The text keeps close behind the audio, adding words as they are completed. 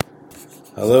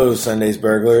Hello, Sunday's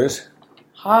burglars.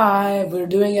 Hi, we're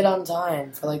doing it on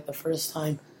time for like the first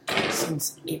time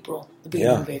since April, the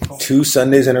beginning of April. 2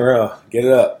 Sundays in a row. Get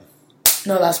it up.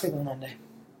 No, last week was Monday.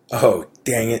 Oh,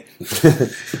 dang it.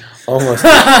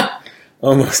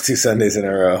 almost 2 Sundays in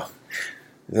a row.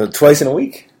 So twice in a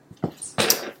week?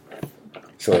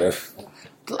 Sort of.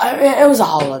 I mean, it was a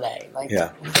holiday.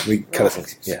 Yeah, we cut us in.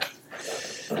 Yeah.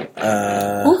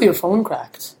 Ooh, your phone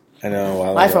cracked. I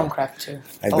know. My phone cracked too.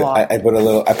 I put a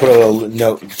little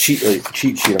note cheat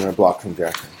sheet. I'm gonna block from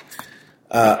there.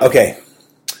 Okay.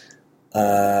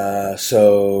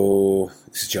 So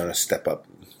this is Jonah's step up.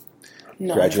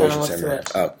 No, Graduation ceremony.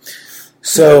 Oh,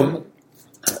 so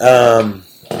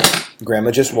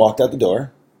Grandma just walked out the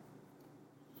door.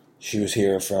 She was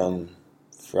here from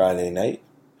Friday night.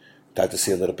 Got to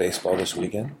see a little baseball this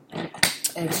weekend.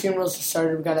 And funerals have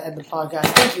started. We got to end the podcast.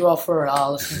 Thank you all for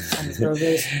listening to Sunday's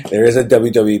Burglars. There is a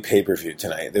WWE pay-per-view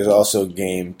tonight. There's also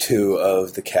Game 2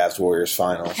 of the Cavs-Warriors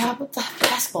finals. Yeah, but the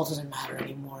basketball doesn't matter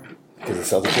anymore. Because the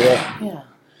Celtics are up?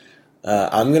 Yeah.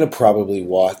 I'm going to probably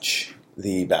watch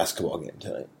the basketball game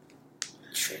tonight.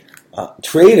 Traitor.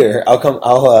 Trader?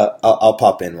 I'll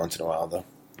pop in once in a while, though.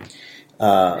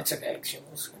 It's okay.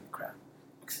 Funerals going to crap.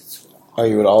 It's long. Are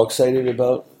you at all excited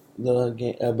about the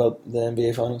game, about the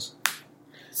NBA finals?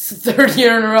 It's the third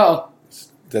year in a row.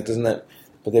 But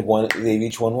they've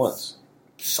each won once.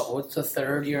 So it's the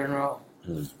third year in a row.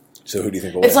 So who do you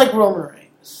think will It's win? like Roman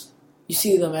Reigns. You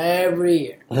see them every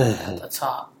year at the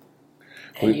top.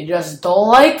 And you just don't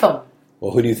like them.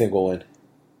 Well, who do you think will win?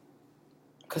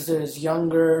 Because there's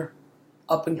younger,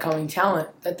 up-and-coming talent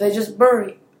that they just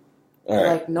bury. All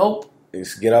right. Like, nope.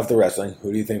 Just get off the wrestling.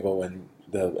 Who do you think will win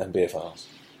the NBA finals?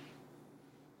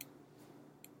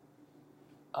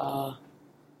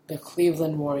 The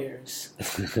Cleveland Warriors.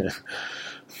 No,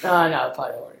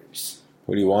 probably the Warriors.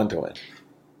 Who do you want to win?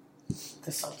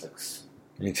 The Celtics.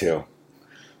 Me too.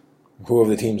 Who of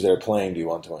the teams that are playing do you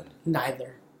want to win?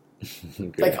 Neither.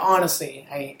 Good. Like, honestly,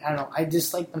 I don't know. I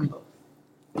dislike them both.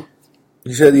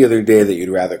 You said the other day that you'd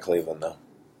rather Cleveland, though.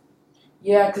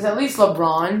 Yeah, because at least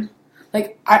LeBron...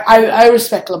 Like, I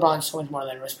respect LeBron so much more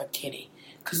than I respect KD.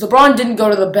 Because LeBron didn't go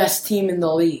to the best team in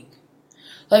the league.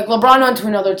 Like, LeBron went to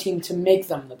another team to make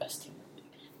them the best team in the league.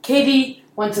 KD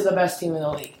went to the best team in the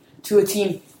league. To a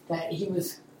team that he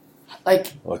was,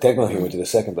 like... Well, technically, he went to the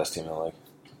second best team in the league.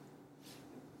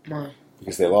 Why?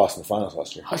 Because they lost in the finals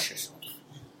last year. Hush yourself.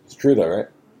 It's true, though, right?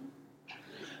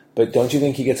 But don't you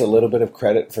think he gets a little bit of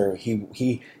credit for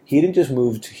he didn't just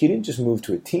move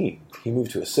to a team. He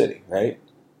moved to a city, right?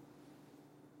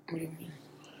 What do you mean?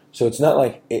 So it's not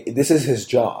like this is his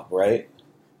job, right?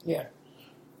 Yeah.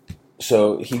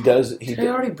 So he does. Did I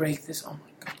already break this? Oh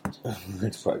my god.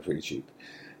 It's probably pretty cheap.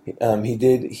 He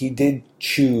did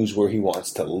choose where he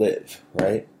wants to live,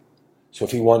 right? So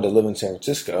if he wanted to live in San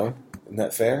Francisco, isn't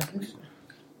that fair?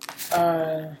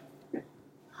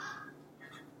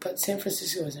 But San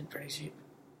Francisco isn't very cheap.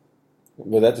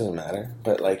 Well, that doesn't matter.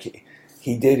 But like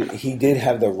he did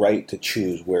have the right to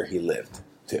choose where he lived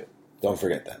too. Don't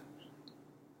forget that.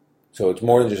 So it's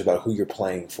more than just about who you're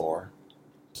playing for.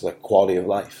 It's like quality of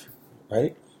life,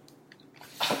 right?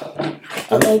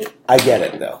 I get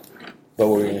it though. But what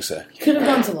were you going to say? You could have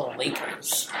gone to the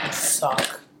Lakers. Which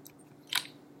suck.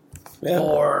 Yeah.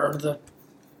 Or the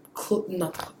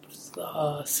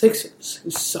Sixers, who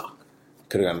suck.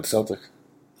 Could have gone to the Celtics.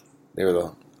 They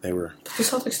were. But the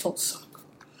Celtics don't suck.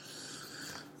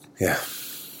 Yeah.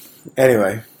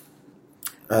 Anyway,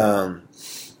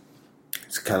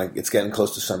 it's getting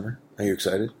close to summer. Are you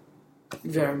excited?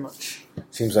 Very much.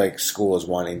 Seems like school is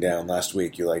winding down. Last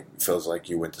week, feels like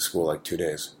you went to school like 2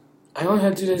 days. I only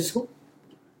had 2 days of school.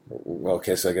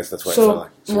 Okay, so I guess that's what it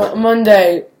felt like.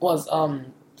 Monday was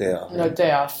day off. no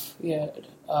day off. Yeah.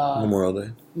 Memorial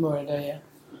Day. Memorial Day. Yeah.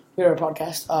 We had a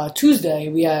podcast. Tuesday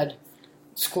we had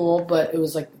school, but it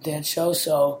was like a dance show,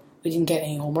 so we didn't get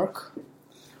any homework.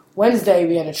 Wednesday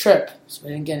we had a trip, so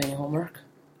we didn't get any homework.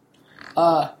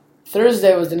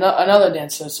 Thursday was another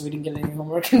dance show, so we didn't get any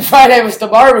homework. And Friday was the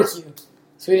barbecue,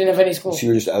 so we didn't have any school. So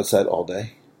you were just outside all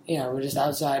day? Yeah, we were just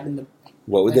outside in the...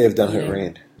 What would they have done if it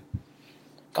rained?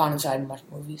 Gone inside and watched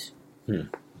movies. And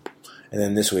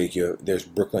then this week, there's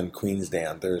Brooklyn Queens Day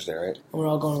on Thursday, right? And we're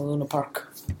all going to Luna Park.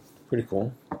 Pretty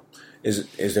cool. Is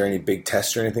there any big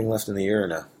tests or anything left in the year or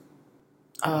no?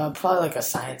 Probably like a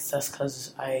science test,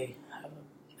 because I have a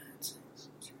bad science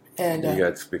teacher. And You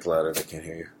got to speak louder, they can't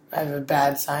hear you. I have a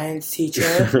bad science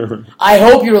teacher. I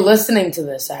hope you're listening to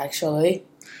this, actually.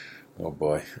 Oh,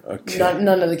 boy. Okay.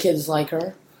 None of the kids like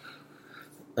her.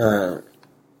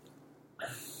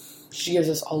 She gives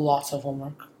us a lot of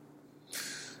homework.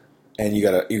 And you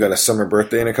got a summer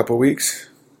birthday in a couple weeks.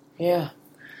 Yeah.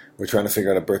 We're trying to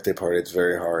figure out a birthday party. It's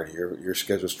very hard. Your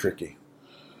schedule's tricky.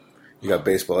 You got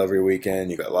baseball every weekend.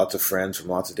 You got lots of friends from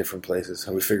lots of different places.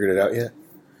 Have we figured it out yet?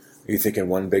 Are you thinking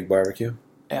one big barbecue?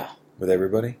 Yeah. With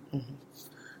everybody? Mm-hmm.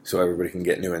 So everybody can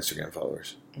get new Instagram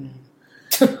followers.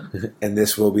 Mm-hmm. And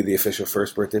this will be the official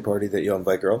first birthday party that you'll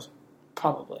invite girls?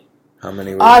 Probably. How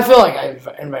many? I feel like I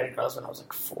invited girls when I was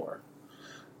like 4.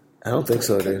 I don't think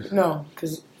so, dude. No,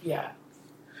 because, yeah.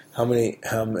 How many?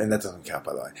 And that doesn't count,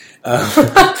 by the way.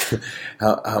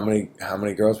 How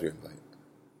many girls will you invite?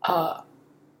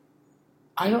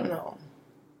 I don't know.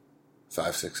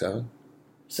 5, 6, 7?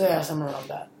 So yeah, somewhere around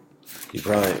that. You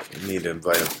probably need to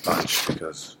invite a bunch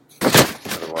because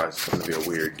otherwise it's going to be a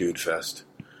weird dude fest.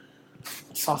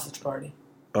 Sausage party.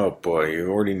 Oh boy,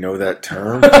 you already know that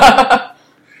term?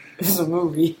 This is a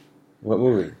movie. What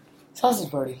movie?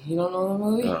 Sausage Party. You don't know the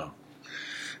movie? Oh.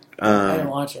 I didn't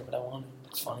watch it, but I wanted it.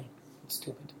 It's funny. It's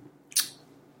stupid.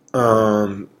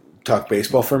 Talk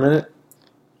baseball for a minute?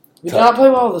 We did not play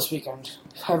well this weekend.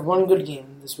 Had one good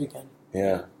game this weekend.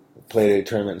 Yeah. Played a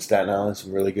tournament in Staten Island,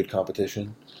 some really good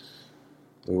competition.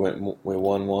 We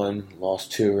won 1,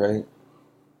 lost 2, right?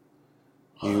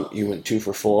 You went 2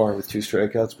 for 4 with 2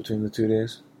 strikeouts between the 2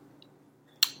 days.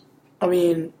 I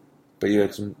mean, but you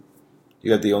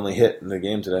got the only hit in the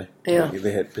game today. Yeah.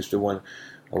 They pitched a one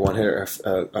hitter,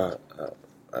 a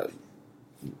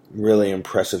really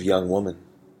impressive young woman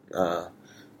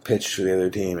pitched to the other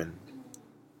team and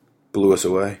blew us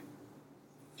away.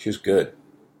 She was good.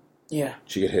 Yeah.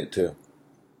 She got hit too.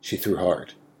 She threw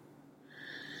hard.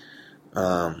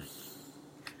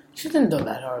 She didn't throw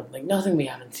that hard. Like nothing we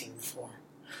haven't seen before.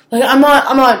 Like I'm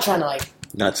not trying to like.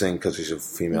 Not saying because she's a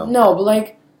female. No, but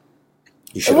like.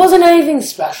 It wasn't anything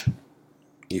special.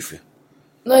 You feel.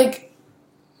 Like.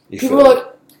 People were like.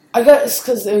 I guess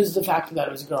because it was the fact that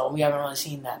it was a girl. We haven't really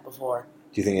seen that before.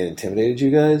 Do you think it intimidated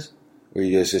you guys? Or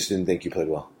you guys just didn't think you played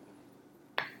well?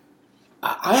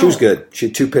 She was good. She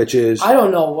had 2 pitches. I don't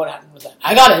know what happened with that.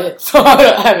 I got a hit, so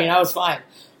I mean, I was fine.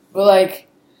 But, like,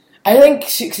 I think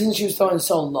since she was throwing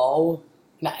so low,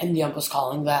 and the ump was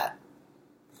calling that,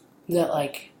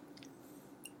 like...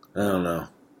 I don't know.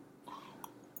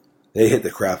 They hit the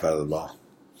crap out of the ball.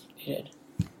 They did.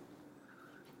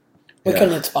 We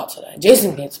couldn't hit spots today.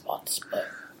 Jason can hit spots, but...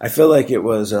 I feel like it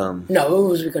was... No,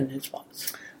 we couldn't hit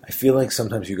spots. I feel like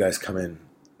sometimes you guys come in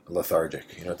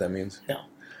lethargic. You know what that means? No.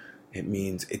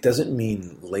 It doesn't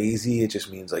mean lazy. It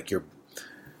just means like you're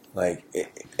like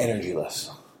energyless.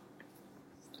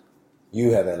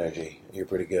 You have energy. You're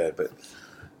pretty good, but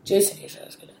Jason usually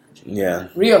has good energy. Yeah.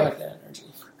 Rio had good energy.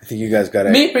 I think you guys got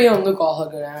to... Me, Rio, and Luke all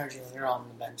had good energy when you're on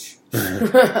the bench.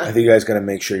 I think you guys got to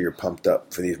make sure you're pumped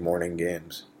up for these morning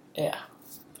games. Yeah.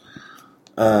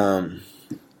 Well,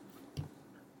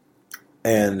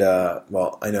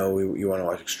 I know you want to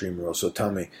watch Extreme Rules, so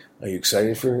tell me, are you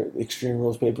excited for Extreme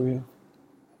Rules pay-per-view?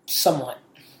 Somewhat.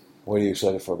 What are you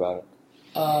excited for about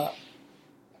it?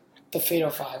 The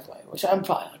Fatal 5-Way, which I'm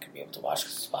probably not going to be able to watch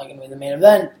because it's probably going to be the main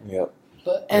event. Yep.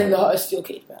 And the steel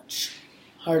cage match.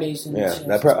 Hardy's and... Yeah,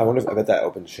 I wonder if I bet that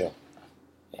opens the show.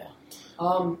 Yeah.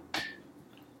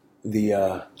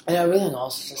 And everything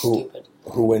else is just stupid.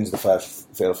 Who wins the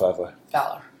Fatal 5-Way?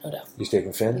 Fowler, no doubt. You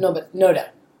taking Finn? No, but no doubt.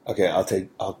 Okay, I'll take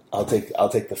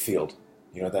the field.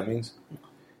 You know what that means? No.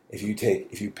 If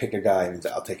you pick a guy, it means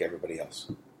I'll take everybody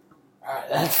else. All right,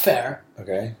 that's fair.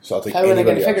 Okay, so I'll take anybody else. How are they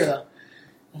going to figure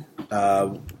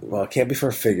though? Well, it can't be for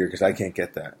a figure because I can't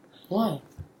get that. Why?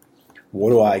 What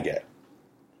do I get?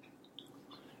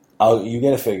 You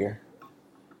get a figure.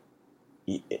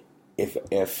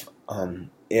 If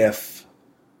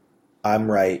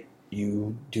I'm right,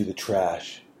 you do the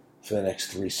trash for the next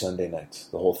 3 Sunday nights,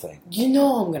 the whole thing. You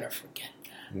know I'm going to forget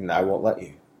that. And I won't let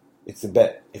you. It's a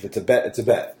bet. If it's a bet, it's a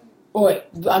bet. Oh, wait,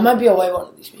 I might be away one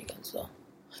of these weekends, though.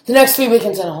 The next 3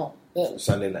 weekends that I'm home.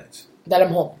 Sunday nights. That I'm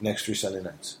home. Next 3 Sunday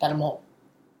nights. That I'm home.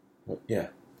 Yeah.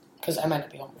 Because I might not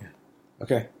be home. Yeah.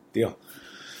 Okay, deal.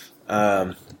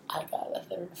 I got a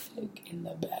third fig in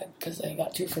the bag because I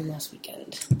got 2 from last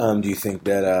weekend. Do you think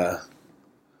that...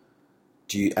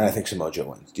 and I think Samoa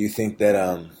wins. Do you think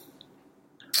that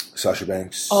Sasha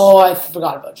Banks... Oh, I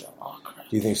forgot about Joe. Oh, crap.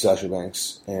 Do you think Sasha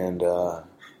Banks and...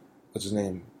 what's his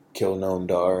name? Kill Noam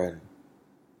Dar and...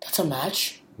 That's a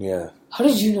match? Yeah. How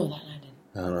did you know that? I didn't.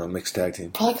 I don't know, mixed tag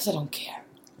team. Probably because I don't care.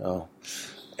 Oh.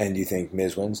 And do you think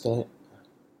Miz wins tonight?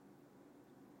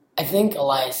 I think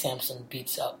Elias Sampson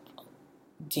beats up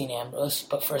Dean Ambrose,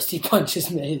 but first he punches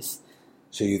Miz.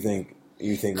 So you think...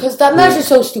 Because that match is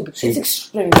so stupid. It's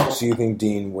extremely dumb. So you think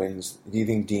Dean wins... Do you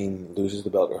think Dean loses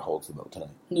the belt or holds the belt tonight?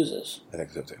 Loses. I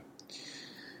think so too.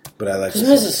 but I like Because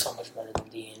Miz is so much better than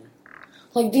Dean.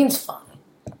 Like, Dean is so much better than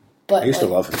Dean. Like, Dean's fine. But I used to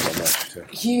like, love him so much, too.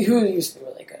 He used to be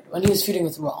really good when he was feuding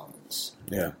with Rollins.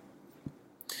 Yeah.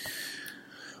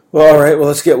 Well, all right. Well,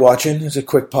 let's get watching. It's a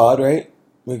quick pod, right?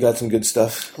 We got some good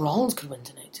stuff. Rollins could win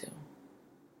tonight, too.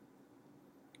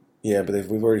 Yeah, but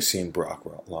we've already seen Brock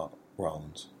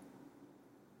Rollins.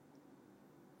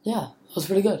 Yeah, that was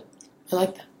pretty good. I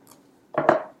like that.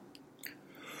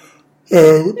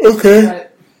 Okay. Right.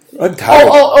 I'm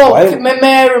tired.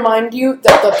 May I remind you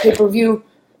that the pay-per-view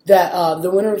that the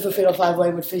winner of the Fatal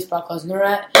 5-Way would face Brock Lesnar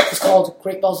at is called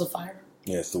Great Balls of Fire?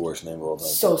 Yeah, it's the worst name of all time.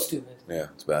 So stupid. Yeah,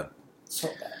 it's bad. So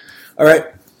bad. All right,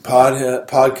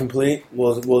 pod complete.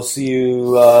 We'll see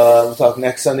you. We'll talk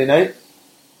next Sunday night.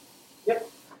 Yep.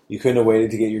 You couldn't have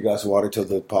waited to get your glass of water till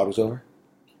the pod was over?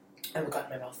 I haven't got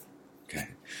in my mouth. Okay.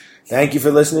 Thank you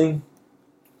for listening.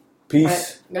 Peace.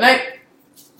 Right. Good night.